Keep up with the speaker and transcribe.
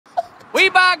We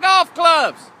buy golf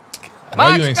clubs.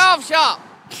 Mike's Golf Shop.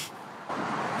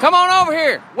 Come on over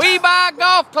here. We buy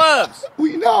golf clubs.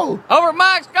 We know. Over at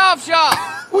Mike's Golf Shop.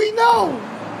 We know.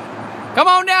 Come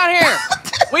on down here.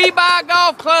 We buy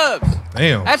golf clubs.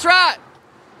 Damn. That's right.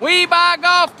 We buy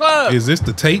golf clubs. Is this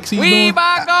the takes he's We doing?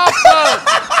 buy golf clubs.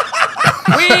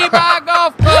 We buy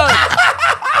golf clubs.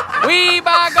 We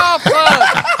buy golf clubs.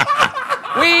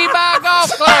 We buy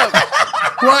golf clubs.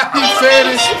 Why he said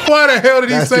it? Why the hell did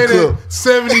he say that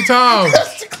 70 times?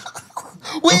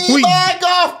 We buy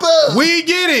golf clubs. We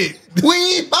get it.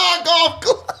 We buy golf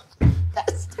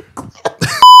clubs.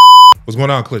 What's going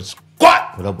on, Clutch?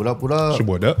 What up, what up, what up? It's your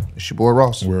boy Duck. It's your boy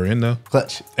Ross. We're in the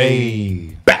Clutch.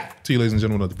 Hey. Back to you, ladies and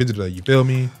gentlemen, of the picture that you feel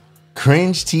me.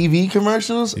 Cringe TV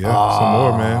commercials? Yeah, some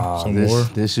more, man. Some more.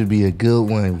 This should be a good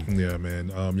one. Yeah, man.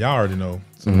 Y'all already know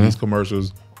some of these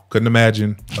commercials. Couldn't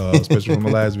imagine, especially from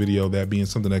the last video, that being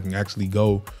something that can actually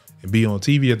go and be on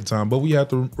TV at the time. But we have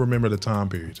to remember the time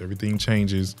periods. Everything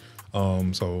changes.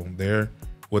 So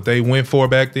what they went for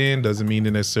back then doesn't mean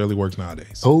it necessarily works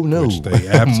nowadays. Oh no, which they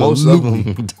absolutely most of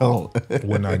them don't.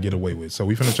 would not get away with. So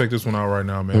we finna check this one out right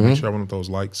now, man. Make sure everyone those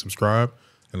like, subscribe,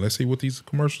 and let's see what these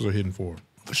commercials are hitting for.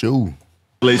 For sure.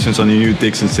 Congratulations on your new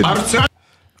Dixon City.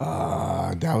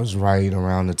 That was right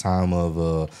around the time of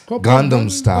Gundam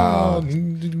style.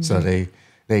 So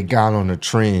they got on a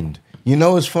trend. You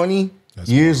know, it's funny.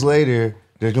 Years later,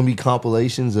 there's gonna be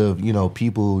compilations of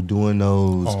people doing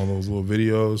all those little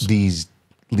videos.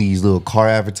 These little car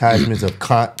advertisements of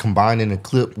combining a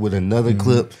clip with another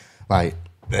clip. Like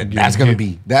that's gonna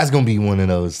be one of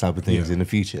those type of things in the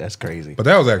future. That's crazy. But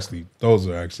those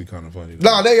are actually kind of funny.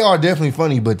 No, they are definitely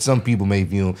funny, but some people may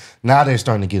view them. Now they're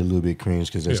starting to get a little bit cringe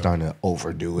because they're starting to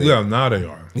overdo it. Yeah, now they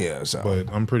are. Yeah, so. But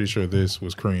I'm pretty sure this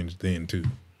was cringe then too.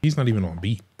 He's not even on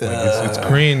beat. Like it's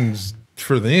cringe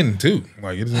for then too.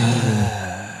 Like it isn't even.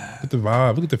 Look at the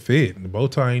vibe. Look at the fit. The bow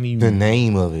tie ain't even. The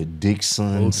name of it,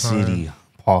 Dixon City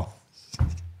Paul.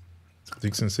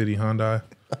 Dixon City Hyundai.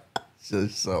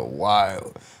 Just so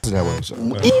wild. That way, so.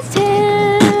 East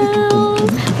Hill,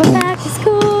 we're back to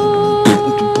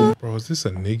school. Bro, is this a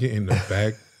nigga in the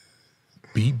back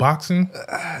beatboxing?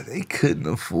 They couldn't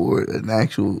afford an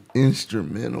actual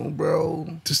instrumental, bro.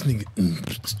 This nigga.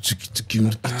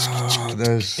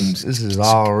 This is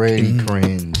already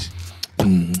cringe.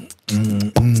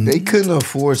 They couldn't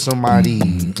afford somebody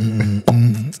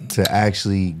to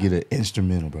actually get an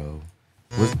instrumental, bro.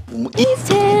 East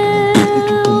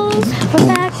Hill, we're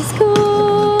back to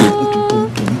school.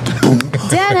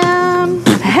 Denim,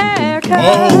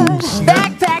 haircut,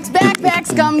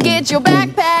 backpacks, come get your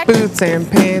backpack. Boots and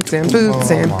pants and boots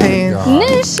and pants.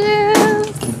 New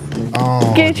shoes,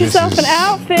 Get yourself an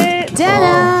outfit.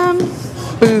 denim.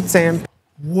 Boots and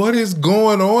What is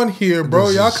going on here, bro?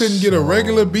 Y'all couldn't get a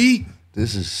regular beat?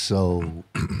 This is so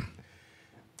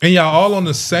And y'all all on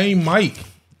the same mic.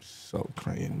 so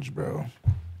cringe, bro.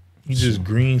 You just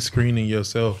green screening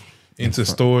yourself into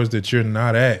stores that you're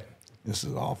not at. This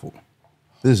is awful.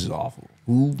 This is awful.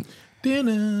 Ooh,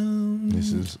 Denim.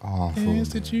 this is awful.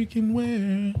 Pants that you can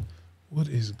wear. What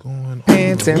is going on?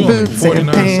 Pants and We only boots and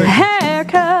 49 pants. seconds.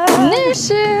 Haircut, new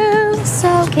shoes.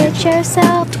 So get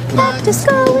yourself back to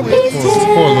school with East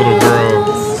Poor little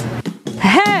girl. Hill. You're a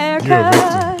Haircut.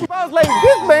 victim. boss lady,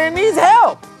 this man needs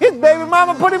help. His baby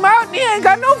mama put him out and he ain't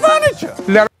got no furniture.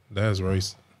 That's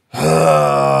racist.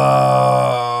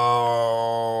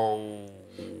 Oh.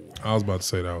 I was about to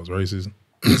say that was racist.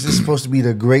 Is this supposed to be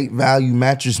the Great Value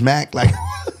Mattress Mac? Like,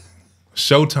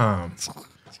 Showtime.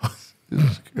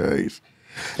 Christ.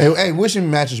 Hey, wishing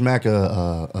Mattress Mac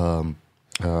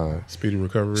Speedy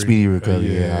recovery. speedy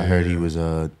recovery. Yeah, I heard he was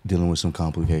dealing with some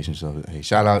complications. So, hey,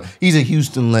 shout out. He's a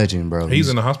Houston legend, bro. He's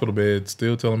in the hospital bed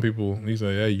still telling people, he's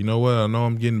like, hey, you know what? I know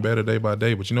I'm getting better day by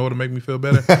day, but you know what'll make me feel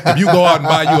better? If you go out and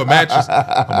buy you a mattress.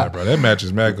 I'm like, bro, that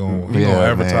mattress Mac gonna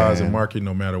advertise and market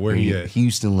no matter where he at.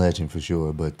 Houston legend for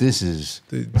sure. But this is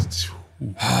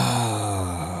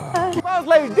Boss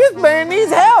lady, this man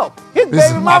needs help. His This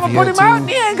is baby mama put him Mafia out too. and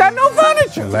he ain't got no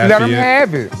furniture. Let him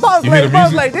have it. Boss You hear lady, the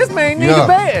music? this man needs Yeah. a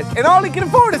bed. And all he can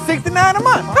afford is $69 a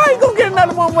month. How you gonna get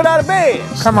another one without a bed?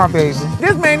 Come on, baby.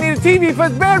 This man needs a TV for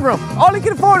his bedroom. All he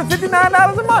can afford is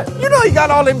 $59 a month. You know he got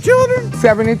all them children.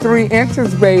 73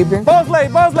 inches, baby. Boss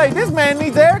lady, this man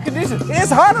needs air conditioning.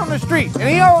 It's hot on the street, and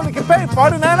he only can pay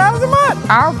 $49 a month.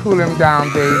 I'll cool him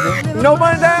down, baby. No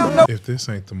money down, no. If this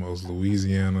ain't the most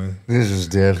Louisiana this is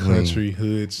definitely country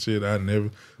hood shit I never.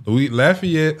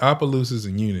 Lafayette, Opelousas,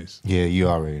 and Eunice. Yeah, you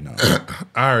already know.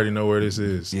 I already know where this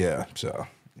is. Yeah, so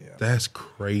yeah. That's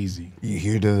crazy. You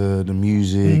hear the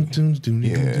music.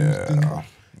 Yeah,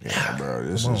 Yeah, bro.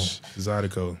 This Come on, is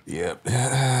Zydeco. yep.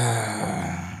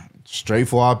 Straight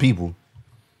for our people.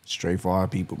 Straight for our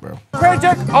people, bro. Credit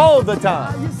check all the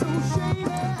time.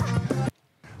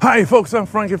 Hi, folks. I'm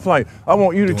Frankie Flight. I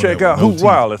want you to check out Hoot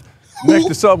Wireless. Next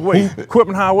to Subway,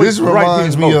 Equipment Highway. This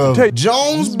reminds me of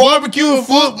Jones Barbecue and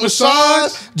Foot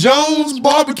Massage. Jones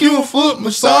Barbecue and Foot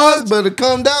Massage. Better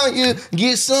come down here and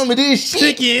get some of this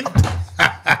chicken.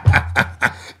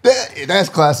 That's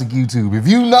classic YouTube. If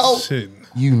you know,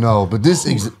 you know. But this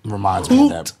reminds me of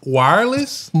that.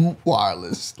 Wireless? Hoot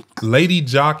Wireless. Lady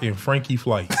Jock and Frankie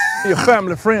Flight. Your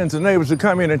family, friends, and neighbors to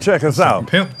come in and check us out.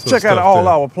 Check out stuff all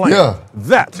there. our plans. Yeah.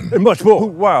 That and much more.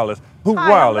 Hoot Wireless. Hoot Hi,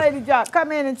 Wireless. I'm Lady Jock.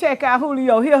 Come in and check out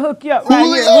Julio. He'll hook you up right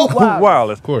Julio? here. Hoot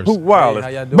Wireless. Of course. Hoot Wireless.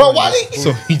 Hey, how y'all doing? Bro, why did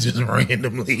So he just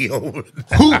randomly over.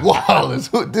 Hoot Wireless?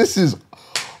 This is,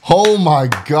 oh my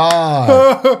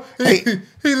God. he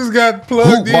just got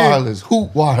plugged Hoot in. Wireless.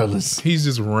 Hoot Wireless. He's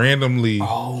just randomly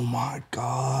Oh my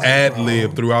God.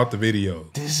 ad-lib throughout the video.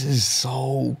 This is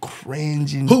so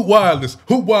cringe. Hoot Wireless.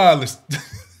 Hoot Wireless.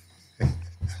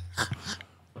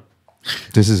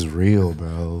 This is real,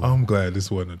 bro. I'm glad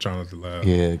this wasn't a Jonathan Live.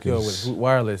 Yeah, Yo, with 'cause Hoot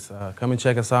Wireless, come and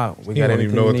check us out. We He got don't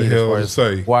anything even know what you the need hell as to far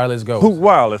as say. wireless goes. Hoot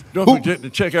Wireless. Don't forget to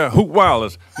check out Hoot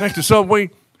Wireless. Next to Subway,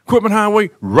 Equipment Highway,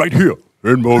 right here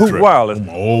in Moultrie. Hoot Wireless.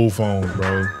 My old phone,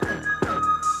 bro.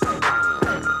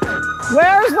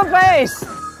 Where's the bass?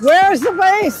 Where's the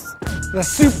bass? The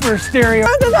super stereo.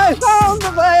 Where did I found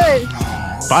the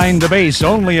bass? Find the bass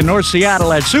only in North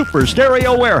Seattle at Super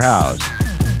Stereo Warehouse.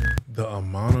 The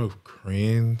amount of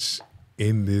cringe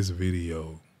in this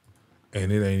video,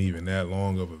 and it ain't even that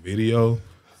long of a video.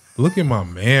 Look at my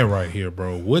man right here,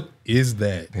 bro. What is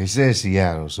that? they said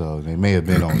Seattle, so they may have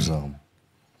been on something.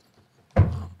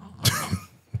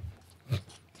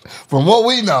 From what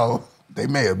we know, they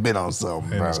may have been on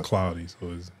something, And bro. it's cloudy,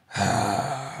 so it's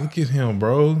look at him,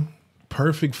 bro.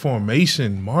 Perfect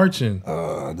formation, marching.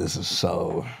 This is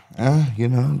so, you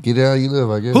know, get it how you live,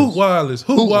 I guess. Hoot Wireless,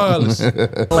 Hoot Wireless. Look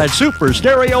At Super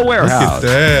Stereo at Warehouse.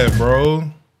 that, bro.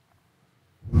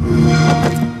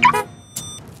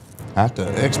 After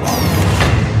Xbox.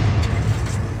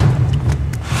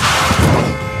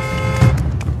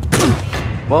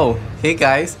 Whoa, hey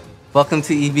guys, welcome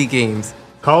to EB Games.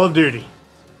 Call of Duty.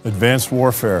 Advanced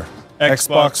Warfare.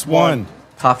 Xbox One.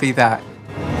 Copy that.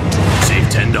 Save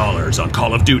 $10 on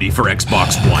Call of Duty for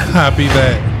Xbox One. Happy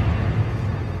that.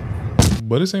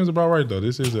 But it seems about right though.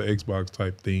 This is an Xbox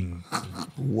type thing.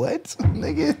 What,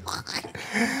 nigga?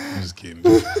 I'm just kidding.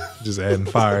 Just adding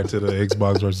fire to the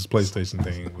Xbox versus PlayStation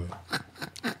thing. But.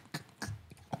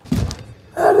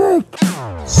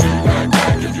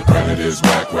 If your credit is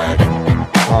whack whack.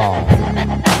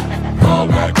 Call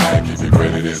whack whack if your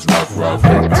credit is rough rough.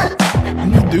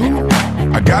 You do?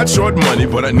 I got short money,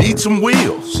 but I need some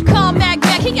wheels. Call Mac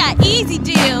Mac, he got easy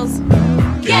deals.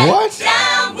 What?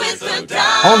 Down with the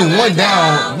dog. Only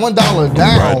 $1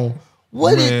 down.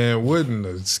 What is? Man, wouldn't a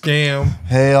scam?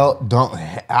 Hell, don't.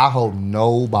 I hope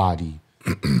nobody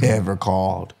ever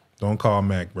called. Don't call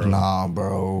Mac, bro. Nah,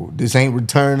 bro. This ain't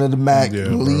Return of the Mac. Yeah,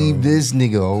 Leave bro. this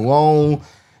nigga alone.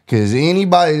 Cause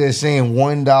anybody that's saying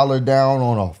 $1 down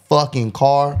on a fucking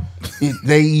car,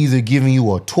 they either giving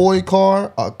you a toy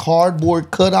car, a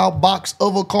cardboard cutout box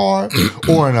of a car,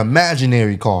 or an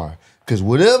imaginary car. Cause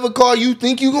whatever car you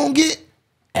think you gonna get,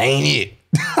 ain't it.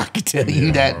 I can tell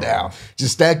you that now.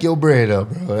 Just stack your bread up,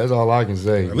 bro. That's all I can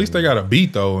say. At least they got a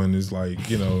beat though, and it's like,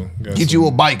 you know, got Get some- you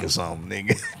a bike or something,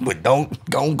 nigga. But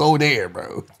don't go there,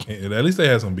 bro. At least they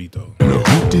had some beat though.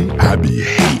 I be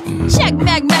hating. Check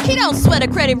Mac Mac, he don't sweat a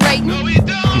credit rating. You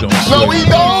don't No, we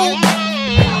don't.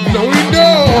 No, we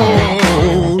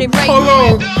don't. Hold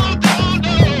on.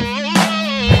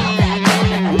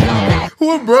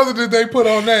 What brother did they put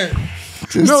on that?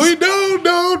 No, he don't.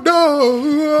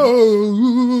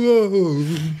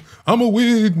 I'm a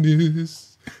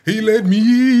witness. He let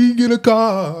me get a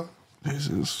car. This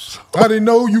is. I didn't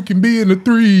know you can be in the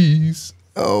threes.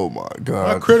 Oh my My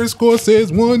God. credit score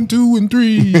says 1, 2, and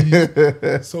 3.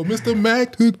 So Mr.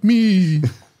 Mac took me.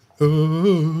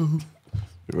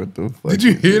 What the fuck? Did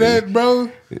you hear that, bro?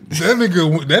 That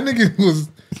nigga was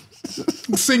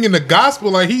singing the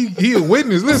gospel like he a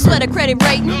witness. Listen. Sweat a credit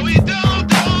rating.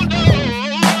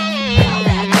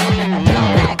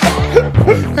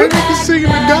 That nigga singing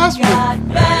the gospel.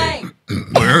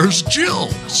 Where's Jill?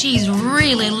 She's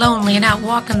really lonely and out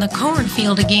walking the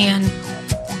cornfield again.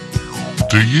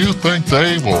 Do you think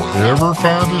they will ever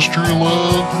find us true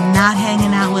love? Not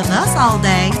hanging out with us all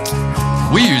day.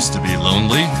 We used to be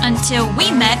lonely. Until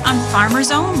we met on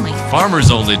Farmers Only.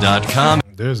 FarmersOnly.com.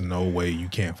 There's no way you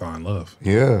can't find love.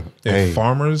 Yeah. If Hey.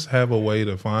 farmers have a way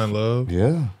to find love,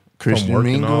 Yeah. Christian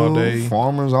working Mingle, all day.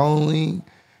 Farmers Only.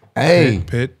 Hey,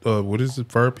 what is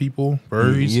it? Fur people,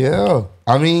 furries. Yeah,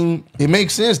 I mean, it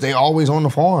makes sense. They always on the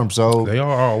farm, so they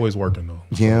are always working though.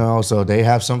 You know, so they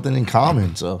have something in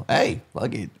common. So hey,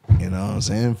 fuck it. You know what I'm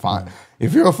saying? Fine.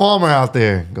 If you're a farmer out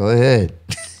there, go ahead.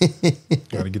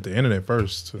 Got to get the internet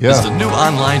first. Yeah. It's the new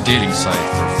online dating site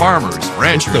for farmers,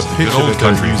 ranchers, and good old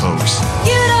country folks.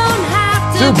 You don't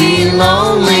have to be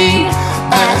lonely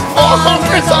at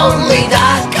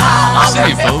farmersonly.com.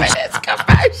 Say, folks.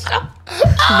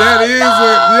 That is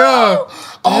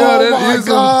Oh my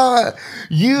God.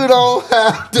 You don't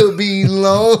have to be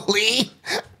lonely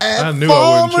at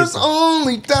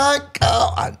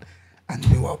farmersonly.com. I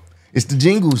knew it. It's the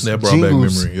jingles. That brought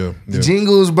jingles. back memory, yeah. The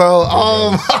jingles, bro.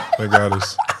 Oh my. They got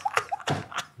us.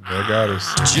 They got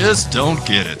us. Just don't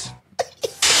get it.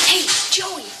 Hey,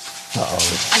 Joey.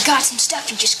 Uh-oh. I got some stuff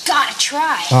you just gotta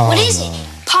try. Oh, what is no. it?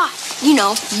 Pot. You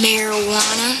know,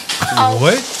 marijuana.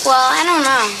 What? Well, I don't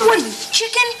know. What are you,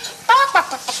 chicken?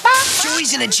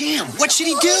 Joey's in a jam. What should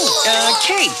he do?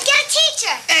 Kate. Get a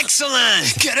teacher.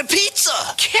 Excellent. Get a pizza.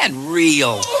 Get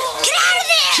real. Get out of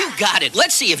there. You got it.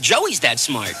 Let's see if Joey's that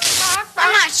smart.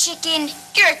 I'm not chicken.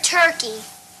 You're a turkey.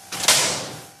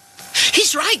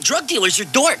 He's right. Drug dealers are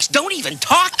dorks. Don't even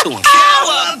talk to them.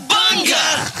 Cowabunga!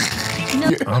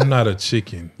 I'm not a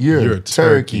chicken. You're a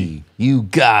turkey. You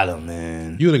got him,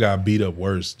 man. You would have got beat up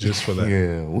worse just for that.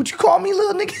 Yeah. What you call me,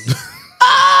 little nigga?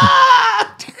 I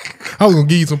was gonna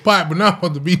give you some pipe, but now I'm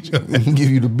about to beat you. Give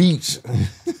you the beach.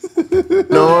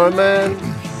 Norman.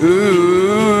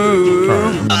 Ooh.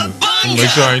 Make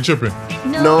sure I ain't tripping.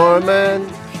 Norman.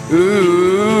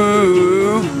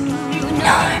 Ooh.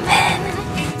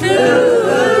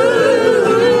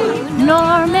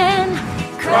 Norman.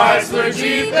 Chrysler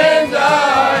Jeep and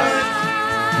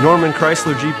Dodge. Norman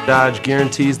Chrysler Jeep Dodge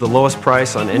guarantees the lowest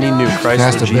price on any new Chrysler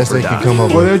That's the Jeep best or they can Dodge. come up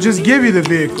Well, with. they'll just give you the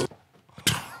vehicle.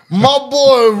 My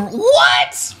boy,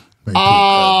 what?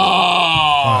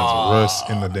 Russ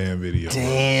in the damn video.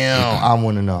 Damn. I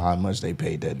want to know how much they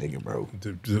paid that nigga, bro.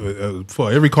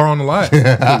 For every car on the lot.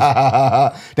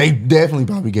 They definitely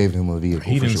probably gave him a vehicle.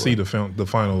 He didn't sure. see the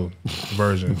final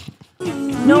version.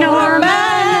 Norman.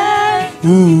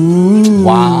 Ooh.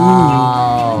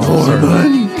 Wow.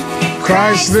 Norman.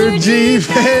 Chrysler Jeep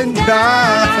and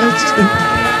Dodge.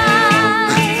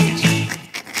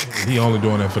 He only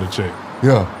doing that for the check.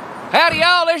 Yeah. Howdy,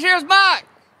 y'all. This here's Mike.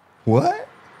 What?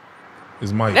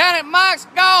 It's Mike. Down at Mike's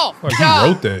Golf Like he Shop,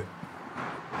 wrote that.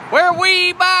 where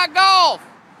we buy golf.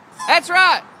 That's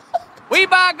right. We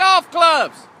buy golf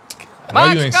clubs. Why you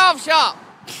Mike's ain't- Golf Shop.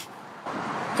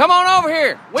 Come on over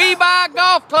here. We buy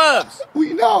golf clubs.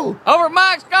 We know. Over at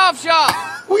Mike's Golf Shop.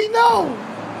 We know.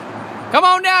 Come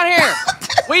on down here.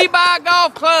 We buy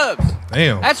golf clubs.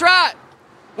 Damn. That's right.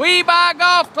 We buy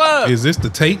golf clubs. Is this the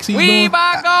takes he's We doing?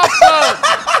 buy golf clubs.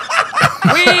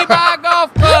 We buy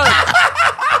golf clubs.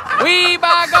 We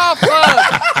buy golf clubs.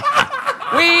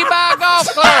 We buy golf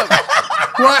clubs.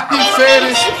 Why he said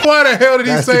it? Why the hell did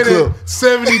he That's say the that clip.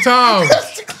 70 times?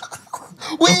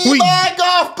 We buy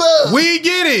golf clubs. We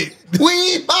get it.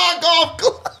 We buy golf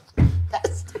clubs.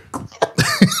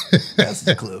 That's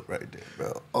the clip right there,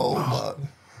 bro. Oh my.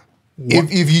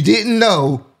 If you didn't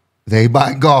know, they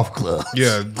buy golf clubs.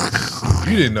 Yeah.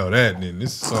 You didn't know that, then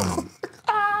this is something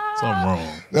wrong.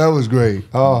 That was great.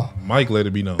 Oh, Mike let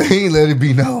it be known. he let it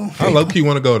be known. I low-key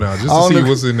want to go now just I to don't see know-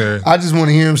 what's in there. I just want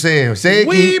to hear him say it. Say it.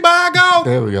 We buy golf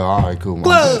There we go. All right, cool.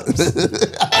 clubs.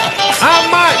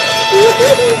 I'm Mike.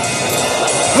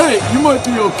 Hey, you might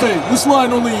be okay. This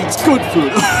line only eats good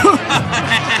food.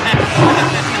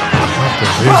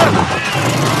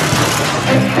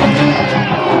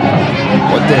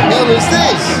 What the hell is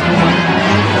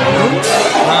this?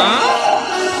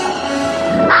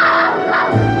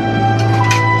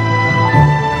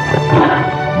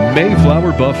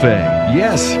 Mayflower Buffet.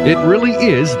 Yes, it really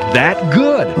is that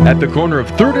good. At the corner of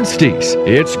 3rd and Steaks.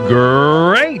 It's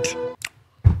great.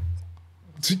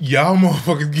 Y'all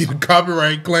motherfuckers getting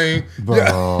copyright claim. Bro,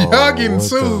 Y'all getting what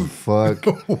sued. The fuck?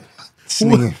 This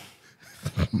nigga,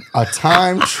 a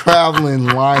time traveling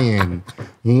lion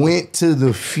went to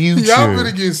the future. Y'all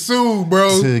gonna get sued,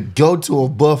 bro. To go to a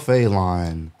buffet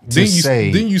line to Then say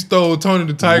you stole Tony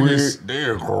the Tiger's.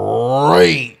 they're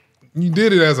great. You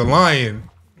did it as a lion.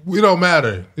 We don't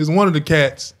matter. It's one of the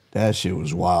cats. That shit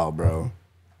was wild, bro.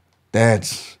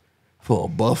 That's for a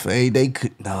buffet. They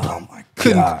could. Oh my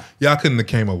god. Y'all couldn't have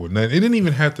came up with nothing. It didn't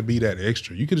even have to be that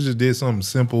extra. You could have just did something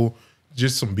simple.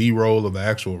 just some B-roll of the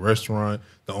actual restaurant,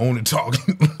 the owner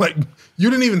talking. Like, you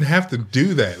didn't even have to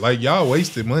do that. Like, y'all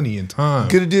wasted money and time.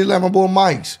 Could have did like my boy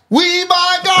Mike's. We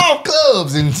buy golf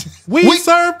clubs and we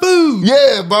serve food.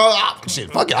 Yeah, bro.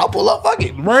 Shit, fuck it. I'll pull up. Fuck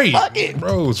it. Right. Fuck it.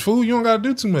 Bro, it's food. You don't got to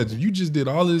do too much. If you just did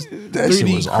all this That shit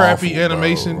 3D was crappy awful,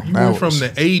 animation, bro. you That went from was-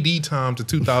 the AD time to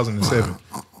 2007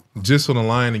 just for the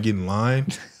line and getting line.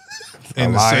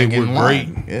 And to line say and we're getting great.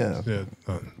 line. Yeah.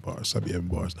 Bars. I be having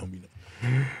bars. Don't be that.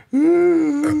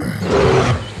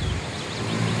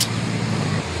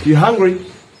 You hungry?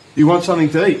 You want something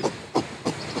to eat?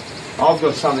 I've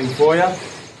got something for you.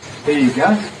 Here you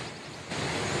go.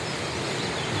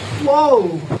 Whoa!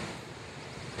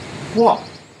 What?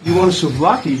 You want some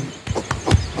lucky?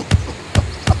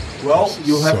 Well,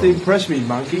 you'll have to impress me,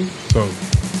 monkey. So.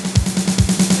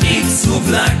 It's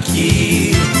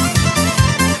Souvlaki.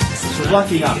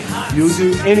 Souvlaki up. You'll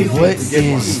do anything What to get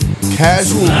is one.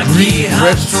 casual Greek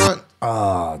restaurant?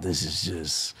 Ah, this is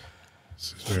just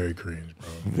This is very cringe, bro.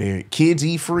 very kids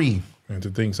eat free. And to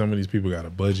think some of these people got a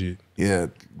budget. Yeah,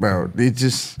 bro. It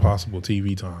just possible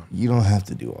TV time. You don't have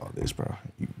to do all this, bro.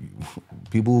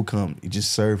 People will come. You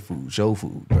just serve food, show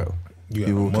food, bro. You got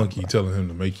People a will monkey come. telling him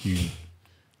to make you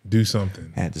do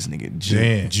something. Had this nigga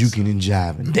Dance. juking and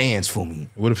jiving. Dance for me.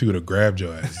 What if he would have grabbed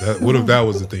your ass? What if that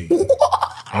was the thing?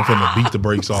 I'm finna beat the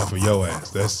brakes off of your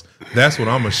ass. That's what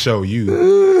I'm gonna show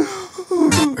you.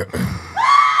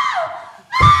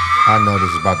 I know this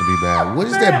is about to be bad. What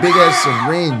is that big ass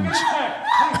syringe?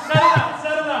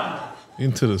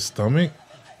 Into the stomach?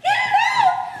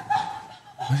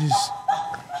 What is?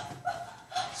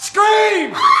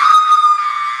 Scream!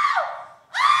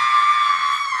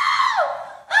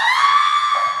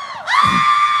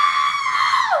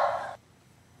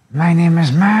 My name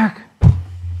is Mark,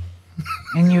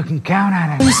 and you can count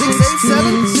on it.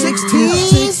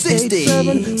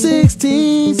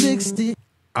 1660.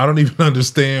 I don't even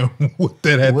understand what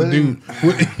that had to do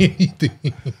with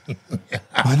anything.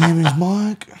 My name is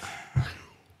Mark.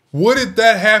 What did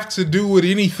that have to do with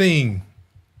anything?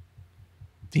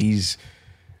 These,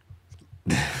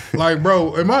 like,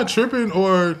 bro, am I tripping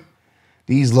or?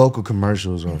 These local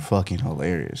commercials are fucking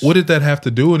hilarious. What did that have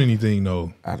to do with anything,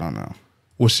 though? I don't know.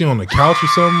 Was she on the couch or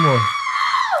something? Or?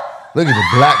 Look at the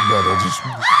black brother. Just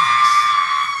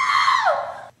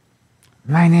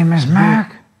My name is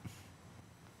Mark,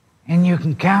 and you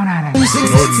can count on it.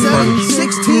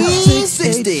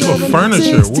 1660.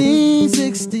 Furniture.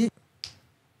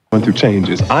 Going through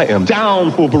changes. I am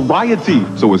down for variety.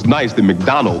 So it's nice that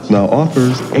McDonald's now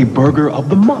offers a burger of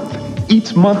the month.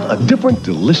 Each month, a different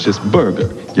delicious burger.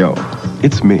 Yo,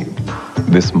 it's me.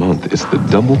 This month, it's the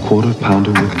double quarter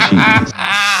pounder with cheese.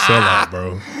 Sell out,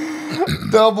 bro.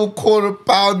 double quarter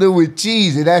pounder with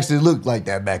cheese. It actually looked like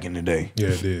that back in the day. Yeah,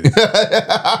 it did.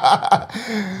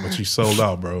 But you sold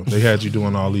out, bro. They had you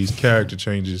doing all these character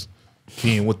changes,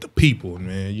 being with the people,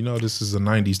 man. You know this is a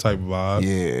 90s type of vibe.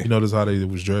 Yeah. You notice how they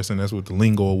was dressing. That's what the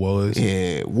lingo was.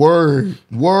 Yeah. Word.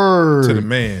 To the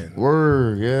man.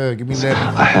 Word. Yeah. Give me that.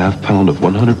 A half pound of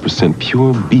 100%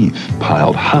 pure beef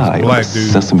piled high on a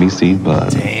sesame seed bun.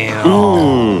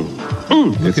 Damn.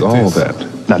 It's all that.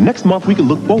 Now, next month, we can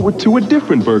look forward to a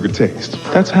different burger taste.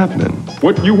 That's happening.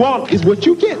 What you want is what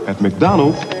you get at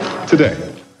McDonald's today.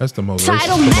 That's the most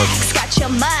Title Max got your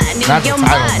money, Not the your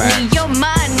Title money, Max. your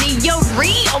money, your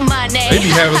real money.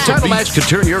 Title Max could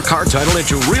turn your car title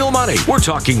into real money. We're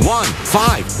talking 1,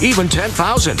 5, even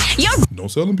 10,000. Your Don't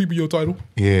sell them people your title.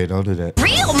 Yeah, don't do that.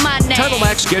 real money. Title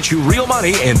Max gets you real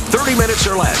money in 30 minutes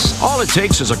or less. All it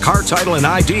takes is a car title and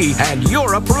ID, and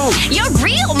you're approved. Your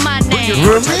real money.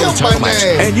 Your title, Title Max,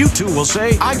 and you too will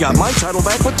say, I got my title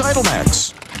back with Title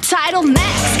Max. Title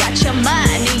Max got your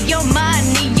money, your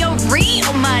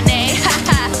real money.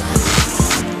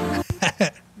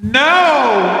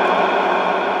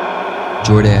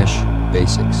 Jordache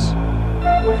Basics.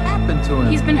 What happened to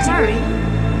him? He's been hurt.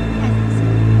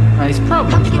 He's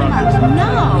probably drunk.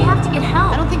 No, we have to get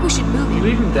help. I don't think we should move him.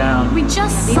 Leave him down. We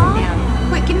just saw him.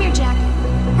 Quick, give me your jacket.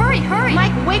 Hurry, hurry.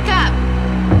 Mike, wake up.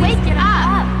 Wake it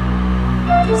up.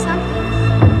 Do something.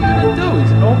 What are you gonna do?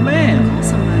 He's an old man. Call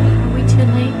somebody. Are we too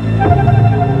late?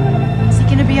 Is he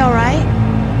gonna be all right?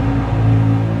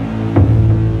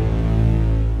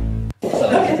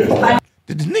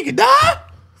 Did the nigga die?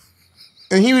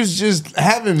 And he was just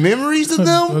having memories of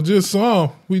them? I just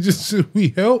saw him. We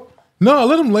help. No,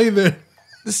 let him lay there.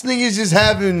 This nigga's just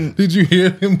having. Did you hear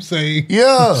him say?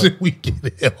 Yeah. Should we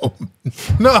get help?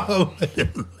 No.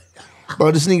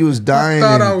 Bro, this nigga was dying.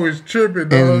 I thought I was tripping,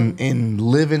 dog. And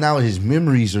living out his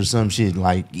memories or some shit.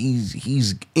 Like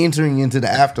he's entering into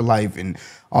the afterlife, and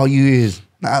all you hear is,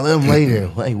 nah, let him lay there.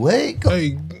 Wait,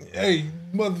 Hey,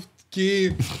 mother.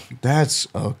 kid. That's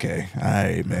okay. All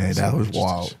right, man. That was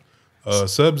wild.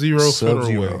 Sub-Zero.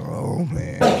 Oh,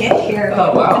 man. Get here.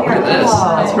 Oh, wow. Look at this.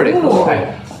 That's pretty cool.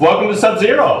 Welcome to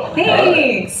Sub-Zero.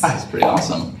 Thanks. That's pretty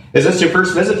awesome. Is this your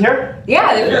first visit here?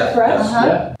 Yeah, they're fresh.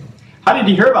 Yeah. How did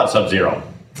you hear about Sub-Zero?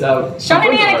 Sean and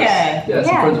Annika. Yeah,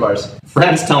 some friends of ours.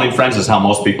 Friends telling friends is how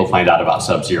most people find out about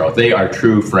Sub-Zero. They are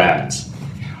true friends.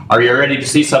 Are you ready to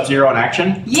see Sub-Zero in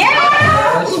action? Yeah!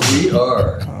 Yes, we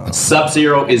are.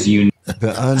 Sub-Zero is unique.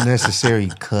 The unnecessary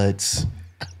cuts.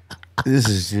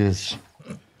 This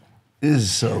is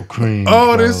so cringe.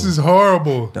 Oh, this is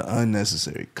horrible. The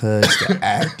unnecessary cuts, the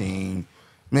acting.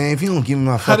 Man, if you don't give me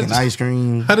my fucking ice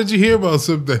cream. How did you hear about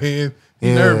something? He's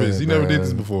nervous. He never did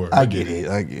this before. I get it.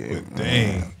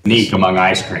 Dang. Unique among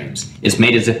ice creams. It's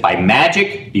made as if by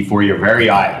magic before your very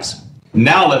eyes.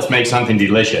 Now let's make something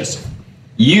delicious.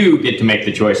 You get to make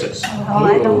the choices. Oh,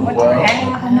 I don't want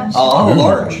to. Oh,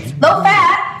 large. Low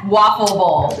fat waffle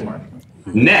bowl.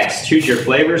 Next, choose your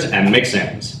flavors and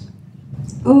mix-ins.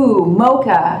 Ooh,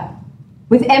 mocha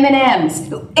with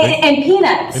M&Ms and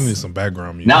peanuts. They need some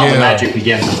background music. Now the magic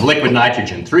begins with liquid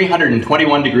nitrogen,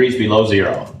 321 degrees below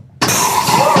zero.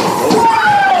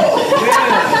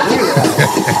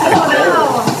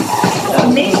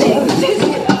 Amazing.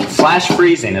 Flash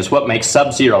freezing is what makes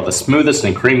Sub-Zero the smoothest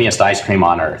and creamiest ice cream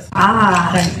on earth.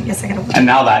 I guess I gotta. And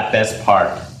now that best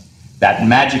part. That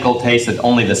magical taste that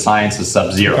only the science of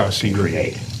Sub-Zero can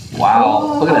create.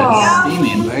 Wow. Look at that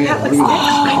steaming. That looks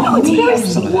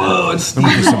nice. Whoa, it's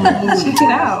Check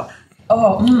it out.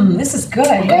 Oh, this is good.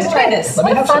 You guys try this. Let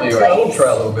me have some of yours. I'll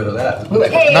try a little bit of that.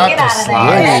 Hey, Not get the out of there.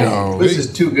 slideshow. This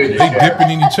is too good to They share. dipping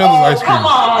in each other's ice cream. Come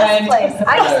on. I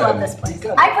just love this place.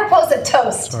 I propose a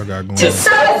toast I got going to on.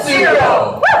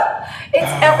 Sub-Zero. Woo!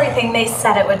 It's everything they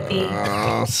said it would be.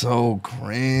 Oh, so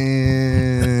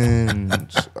cringe.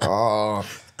 Oh.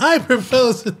 I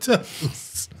propose a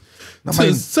toast Nobody-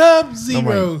 to Sub-Zero.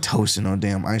 Nobody toasting no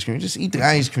damn ice cream. Just eat the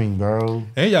ice cream, bro.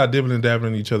 And y'all dibbling and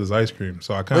dabbling in each other's ice cream.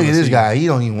 So I kind Look of at this guy. He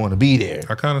don't even want to be there.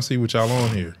 I kind of see what y'all on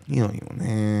here. You don't even,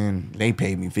 man. They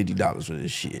paid me $50 for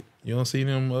this shit. You don't see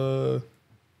them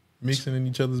mixing in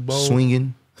each other's bowls?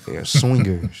 Swinging. They're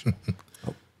swingers.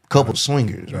 A couple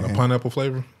swingers. Got a Man. pineapple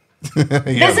flavor?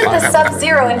 Visit the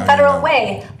Sub-Zero in Federal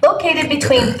Way, located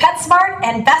between PetSmart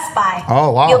and Best Buy.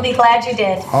 Oh, wow. You'll be glad you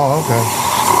did. Oh, okay.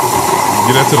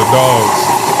 Get that to the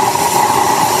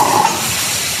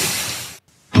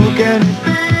dogs. Who can it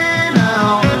be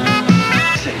now?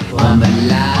 I'm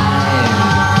alive.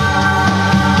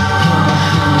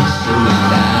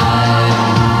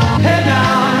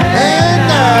 Hey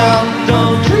now,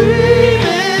 don't dream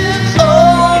it's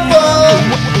over.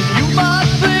 You might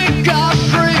think I'm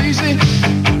crazy.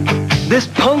 This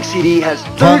punk CD has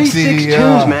Punk 36 CD, tunes,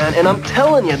 yeah. man, and I'm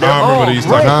telling you, they're I remember all these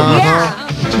great.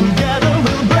 talking Together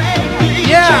we'll break the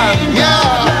Yeah. chains.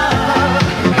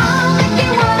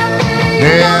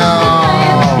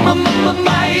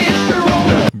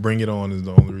 Bring It On is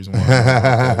the only reason why I know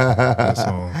that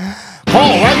song. Oh,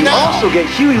 right now. Also get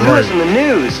Huey Lewis in the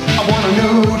news. I want a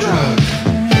new drug.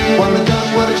 One that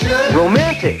does what it should.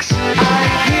 Romantics. I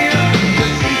hear the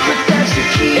secret, that's the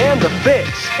key. And The Fix.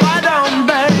 Why don't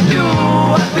they do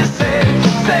what they say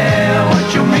what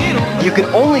you mean? You can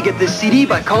only get this CD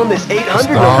by calling this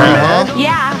 800 number, Uh-huh. man.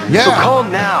 Yeah. Yeah. So call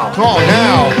now. Come on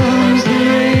now. Comes the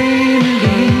rain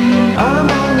again. I'm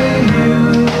only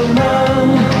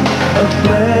human, of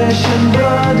flesh and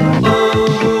blood.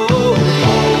 Oh,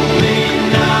 hold me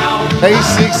now.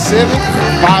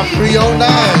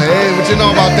 867-5309. Hey, what you know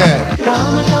about that?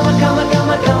 Come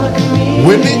to me.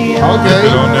 Whip it? Put it on Okay.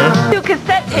 there. 2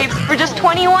 cassette tapes for just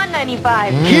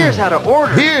 $21.95. Here's how to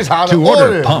order. Here's how to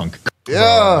order punk.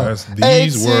 Yeah. That's-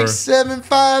 these were-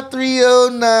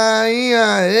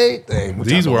 867-5309. Hey, what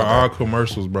These y'all were know about our that?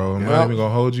 commercials, bro. I'm Yep. not even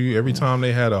gonna hold you. Every time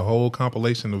they had a whole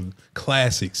compilation of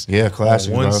classics. Yeah, classics,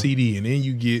 on one bro. CD, and then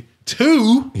you get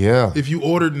 2 Yeah. if you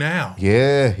ordered now.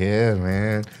 Yeah,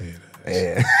 man.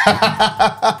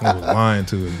 I was lying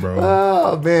to us, bro.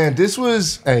 Oh man, this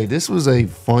was a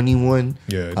funny one.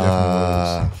 Yeah, it definitely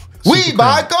was. We Super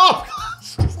buy cringe. golf.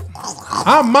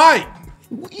 I might.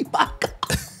 We buy golf.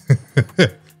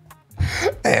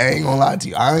 Hey, I ain't gonna lie to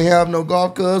you. I ain't have no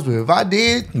golf clubs, but if I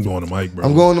did, I'm going to Mike, bro.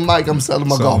 I'm going to Mike. I'm selling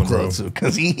my Selling, golf bro. clubs too,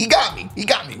 because he got me. He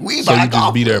got me. We So buy you just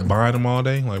golf be there clubs. buying them all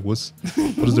day? Like, what is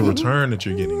the return that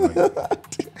you're getting?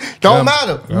 Like, Don't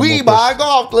matter. We buy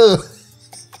golf clubs.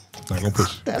 not gonna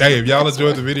push. Hey, if y'all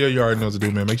enjoyed the video, you already know what to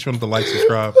do, man. Make sure to like,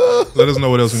 subscribe. Let us know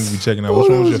what else we need to be checking out. Which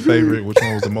one was your favorite? Which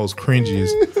one was the most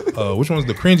cringiest? Which one's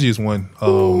the cringiest one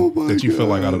that you feel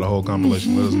like out of the whole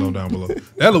compilation? Let us know down below.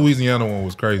 That Louisiana one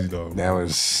was crazy, though. That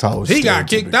was so He got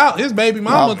kicked out. His baby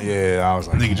mama. Yeah, I was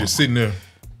like, nigga just sitting there.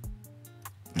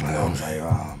 I was like,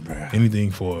 oh, bro. Anything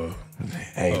for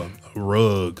a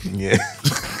rug. Yeah.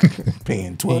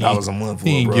 Paying $12 a month for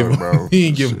a rug, bro. He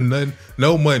ain't giving nothing,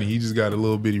 no money. He just got a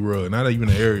little bitty rug. Not even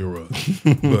an area rug.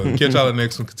 But catch y'all in the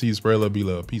next one. Continue to spread love, be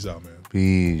love. Peace out, man.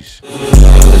 Peace. The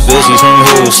bitch is from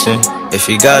Houston. If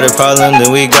you got a problem,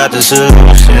 then we got the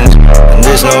solutions. And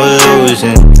there's no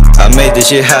illusion. I made this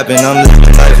shit happen, I'm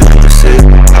living life lucid.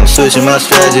 I'm switching my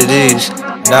strategies.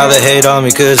 Now they hate on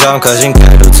me cause I'm causing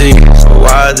casualties. So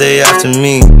why are they after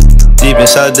me? Deep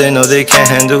inside they know they can't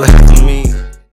handle it.